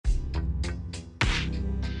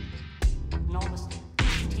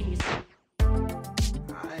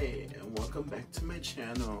welcome back to my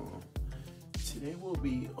channel. Today we'll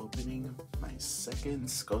be opening my second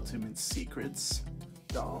Skulltimate Secrets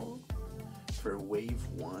doll for wave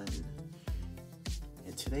 1.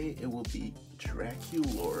 And today it will be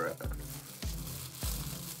Draculaura.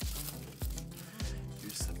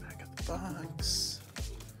 Here's the back of the box.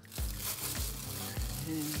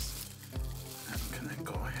 And I'm gonna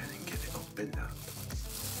go ahead and get it opened up.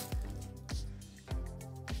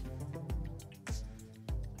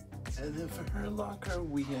 And then for her locker,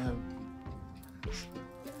 we have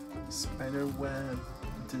spider web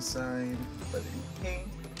design, but in pink,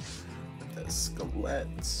 with a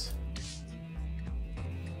skelett.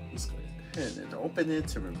 Let's go ahead and open it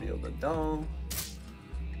to reveal the doll.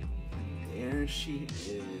 And there she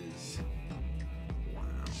is.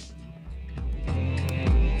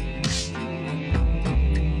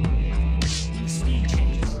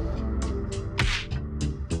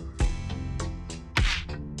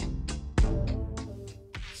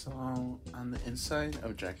 On the inside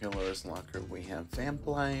of Draculaura's locker, we have Vamp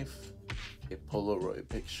Life, a Polaroid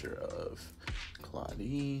picture of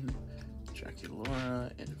Claudine,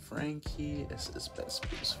 Draculaura, and Frankie. It says best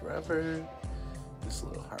boost forever. This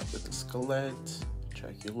little heart with the skelett,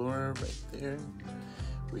 Draculaura right there.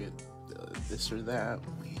 We have this or that.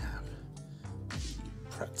 We have the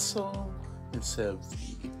pretzel instead of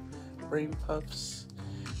the brain puffs.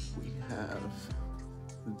 We have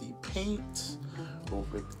the paint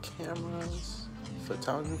over the cameras,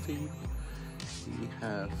 photography. We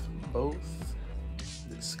have both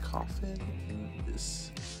this coffin and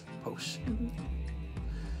this potion,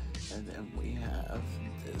 and then we have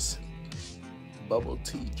this bubble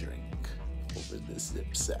tea drink over this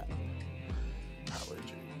Zip Zap power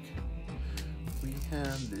drink. We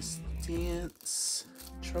have this dance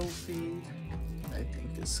trophy, I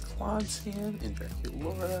think it's Claude's hand, and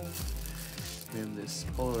Draculaura. We have this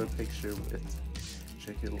Polaroid picture with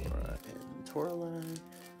Draculaura and Torla.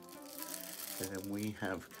 And then we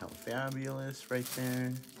have Count Fabulous right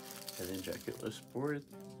there. And then Draculaura's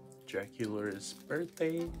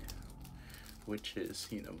birthday, which is,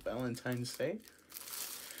 Valentine's Day.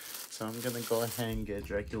 So I'm gonna go ahead and get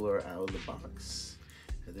Draculaura out of the box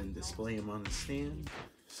and then display him on the stand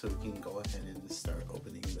so we can go ahead and start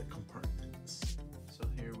opening the compartments. So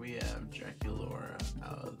here we have Draculaura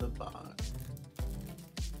out of the box.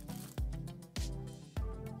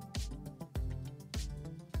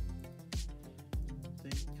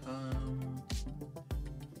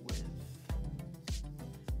 With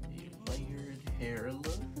a layered hair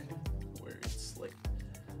look where it's like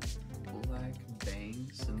black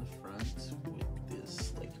bangs in the front with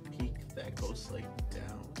this like peak that goes like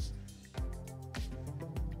down.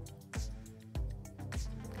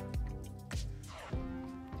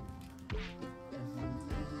 And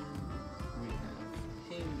then we have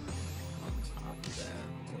pink on top of that,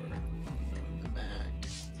 or in the back.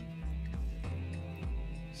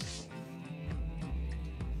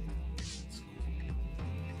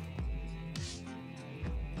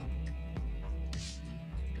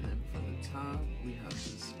 Top, we have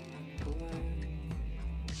this black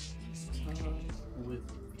top with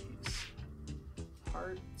these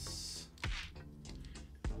hearts,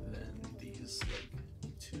 then these like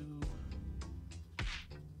 2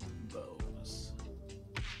 bows.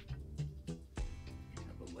 We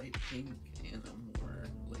have a light pink and a more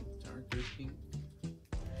like darker pink.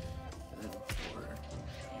 And then for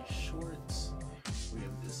these shorts, we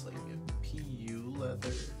have this like a PU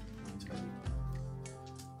leather type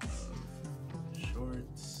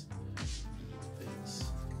shorts, this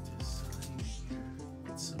design here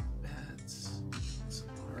with some bats, some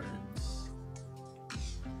hearts,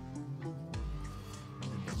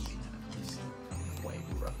 and then we have this white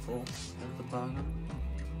ruffle at the bottom.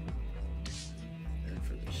 And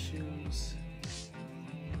for the shoes,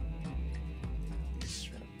 these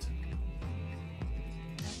strapped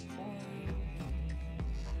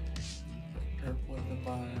purple at the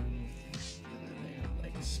bottom, and then they have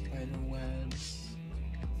like spider webs.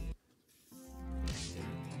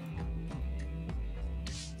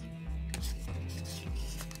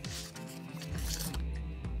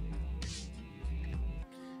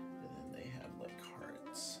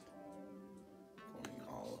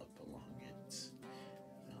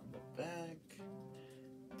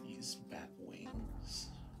 Bat wings.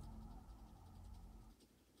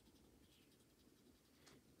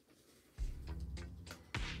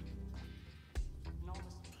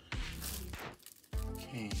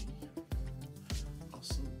 Okay.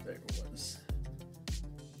 Also, there was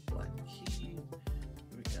black key.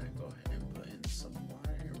 We gotta go ahead and put in some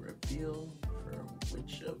wire reveal for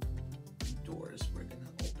which of the doors we're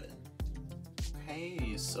gonna open.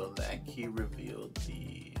 Okay, so that key revealed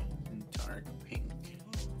the dark pink.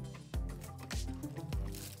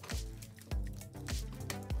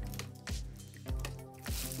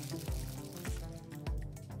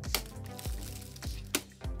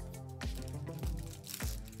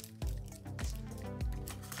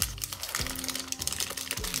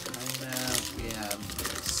 We have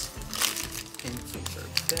this pink paper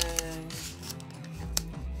bag.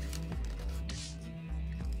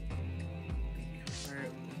 The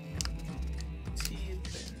heart with teeth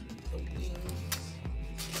and the wings.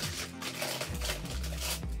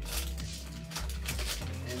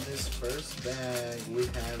 In this first bag, we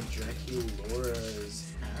have Draculaura's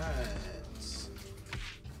hat.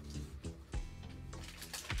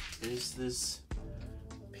 There's this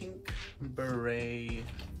pink beret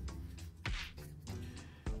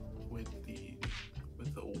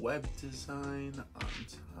with a web design on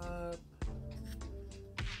top.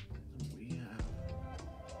 And we have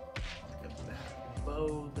like a back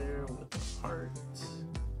bow there with a heart.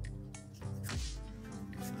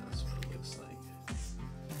 And that's what it looks like.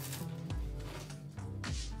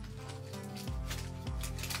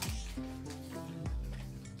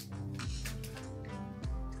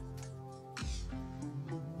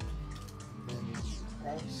 And then we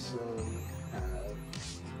also have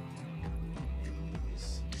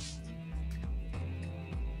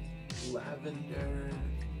lavender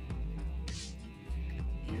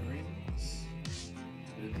earrings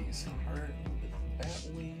with these heart with bat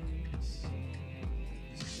wings.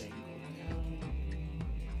 Just dangle down.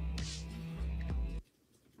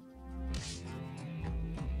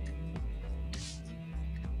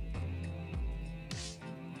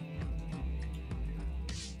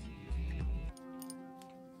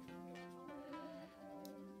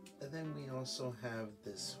 And then we also have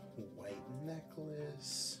this white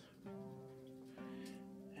necklace.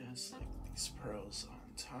 It has like these pearls on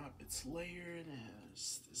top. It's layered. It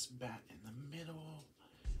has this bat in the middle.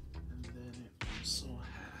 And then it also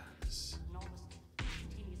has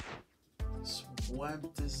this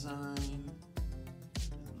web design.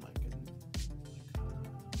 And like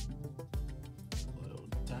a little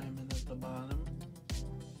diamond at the bottom.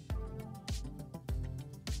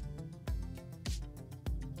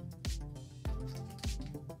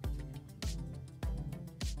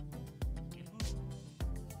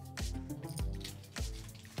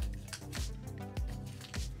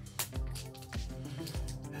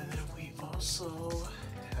 Also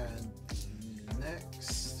had the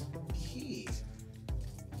next key.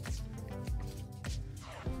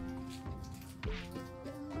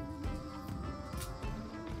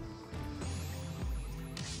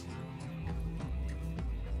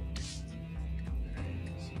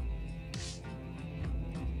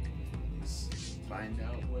 Let's find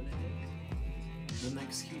out what it is. The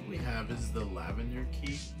next key we have is the lavender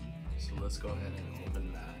key. So let's go ahead and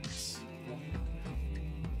open that.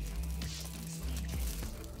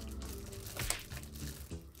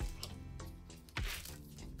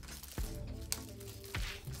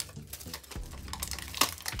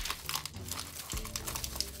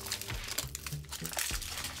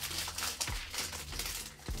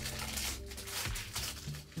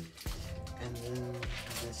 And then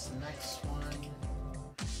this next one,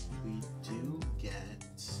 we do get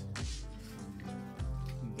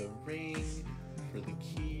the ring for the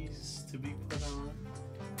keys to be put on.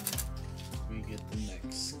 We get the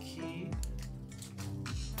next key.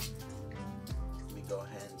 Let me go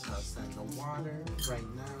ahead and toss that in the water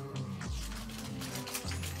right now.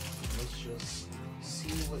 Let's just see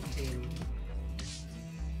what came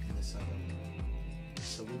in this other one.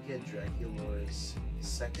 So we get Draculaura's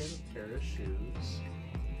second pair of shoes.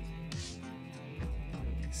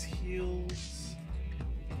 These heels,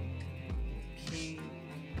 pink,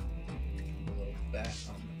 a little bat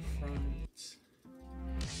on the front,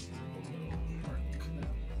 a little heart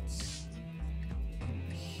cutout, and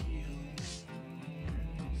the heel.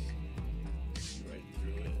 See right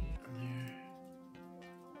through it.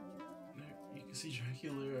 There, you can see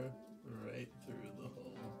Draculaura right through the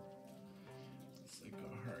hole. It's like a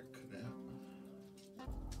heart cutout.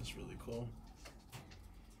 That's really cool.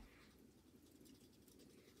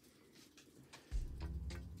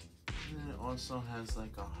 And then it also has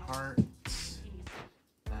like a heart.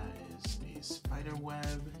 That is a spider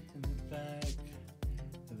web in the back.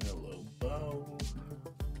 And then a little bow.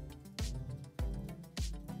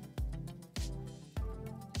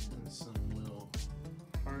 And some little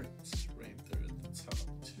hearts right there at the top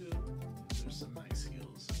too. There's some nice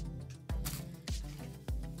heels.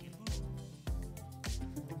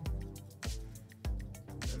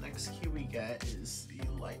 next key we get is the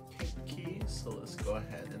light pink key, so let's go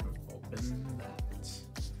ahead and open that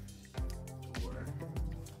door.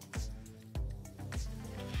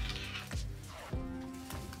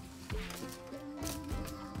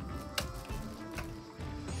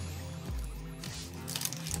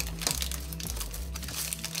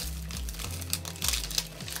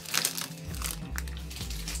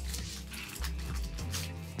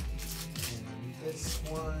 And this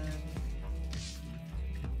one,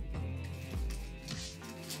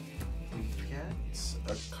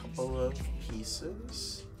 a couple of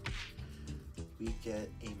pieces. We get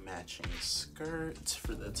a matching skirt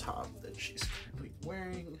for the top that she's currently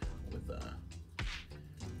wearing with a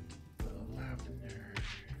lavender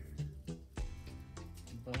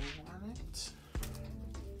bow on it.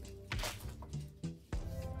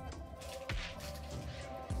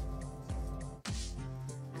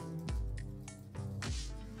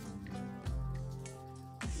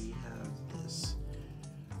 We have this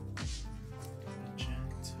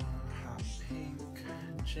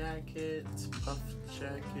jacket, puff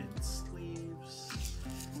jacket sleeves.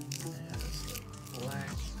 It has like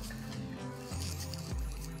black.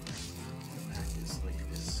 The back is like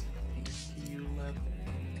this pinky leather.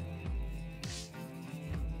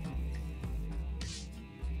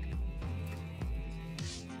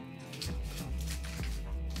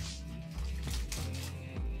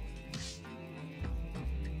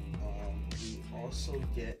 We also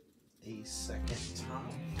get a second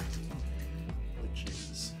top, which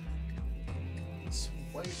is this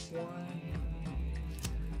white one,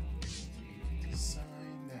 a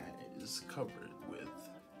design that is covered with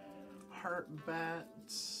heart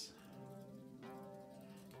bats.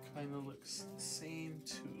 Kind of looks the same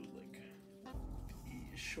to like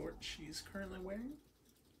the short she's currently wearing,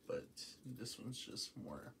 but this one's just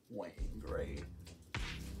more white and gray.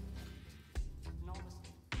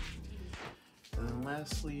 And then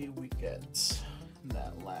lastly, we get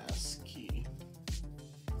that last key.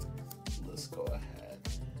 Let's go ahead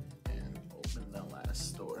and open the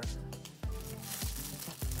last door.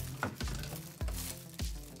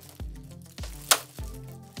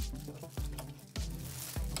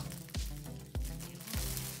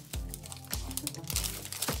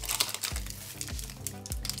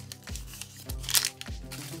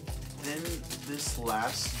 In this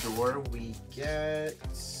last door, we get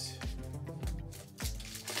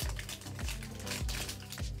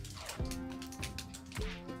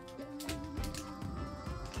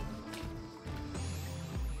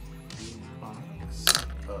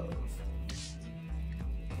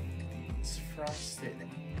frosted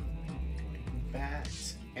bat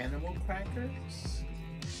animal crackers.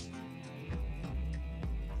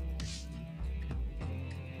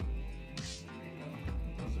 There you go.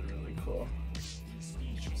 Those are really cool.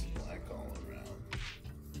 Just black all around.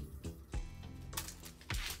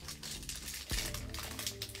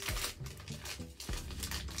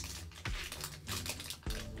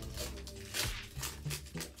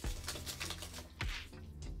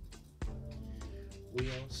 We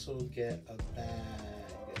also get a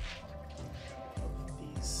bag of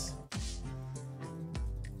these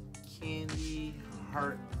candy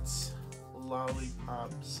hearts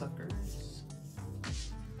lollipop suckers.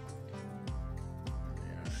 They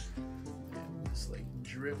have this like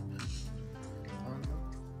drip on them.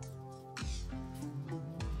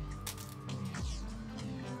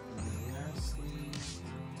 And lastly,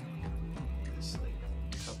 this like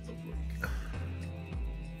cup of like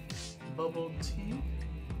bubble tea.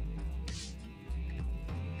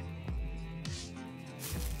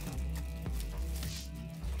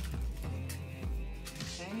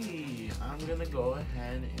 I'm gonna go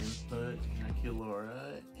ahead and put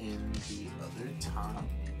Draculaura in the other top,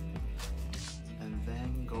 and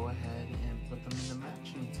then go ahead and put them in the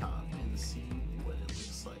matching top and see what it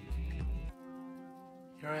looks like.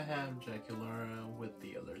 Here I have Draculaura with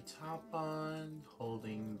the other top on,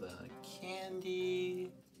 holding the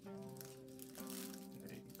candy.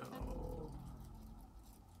 There you go.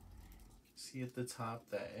 See at the top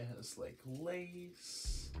that it has like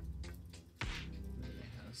lace.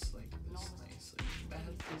 Like this nice like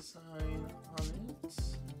bat design on it.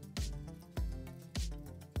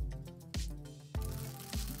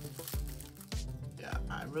 Yeah,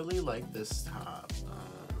 I really like this top.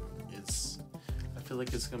 I feel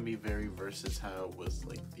like it's gonna be very versatile with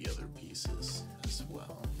like the other pieces as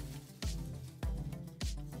well.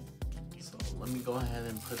 So let me go ahead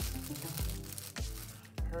and put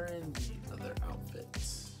her in the other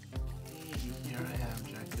outfits. Okay, here I have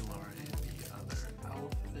Draculaura in the other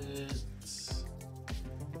outfits.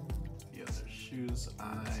 The other shoes,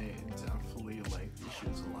 I definitely like these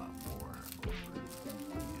shoes a lot more over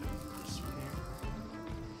the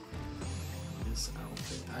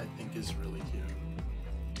He's really cute.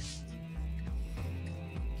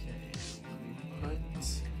 Okay, let me put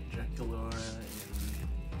Draculaura in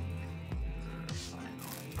her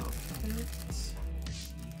final outfit.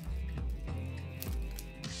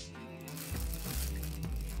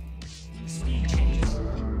 Speed changes.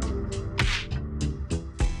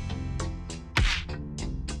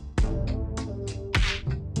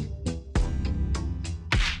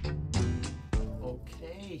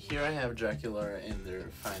 Okay, here I have Draculaura in their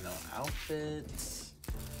final outfits.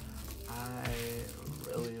 I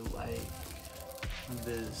really like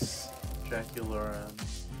this Draculaura.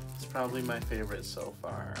 It's probably my favorite so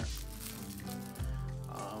far.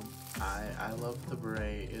 I love the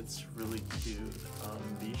beret. It's really cute.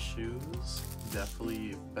 These shoes,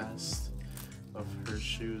 definitely best of her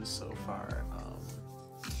shoes so far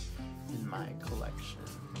in my collection.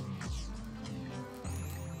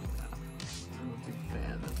 I'm a big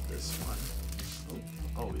fan of this one.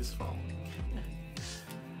 Oh, always falling.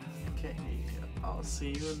 Okay, I'll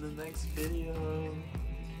see you in the next video.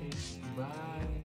 Okay, bye.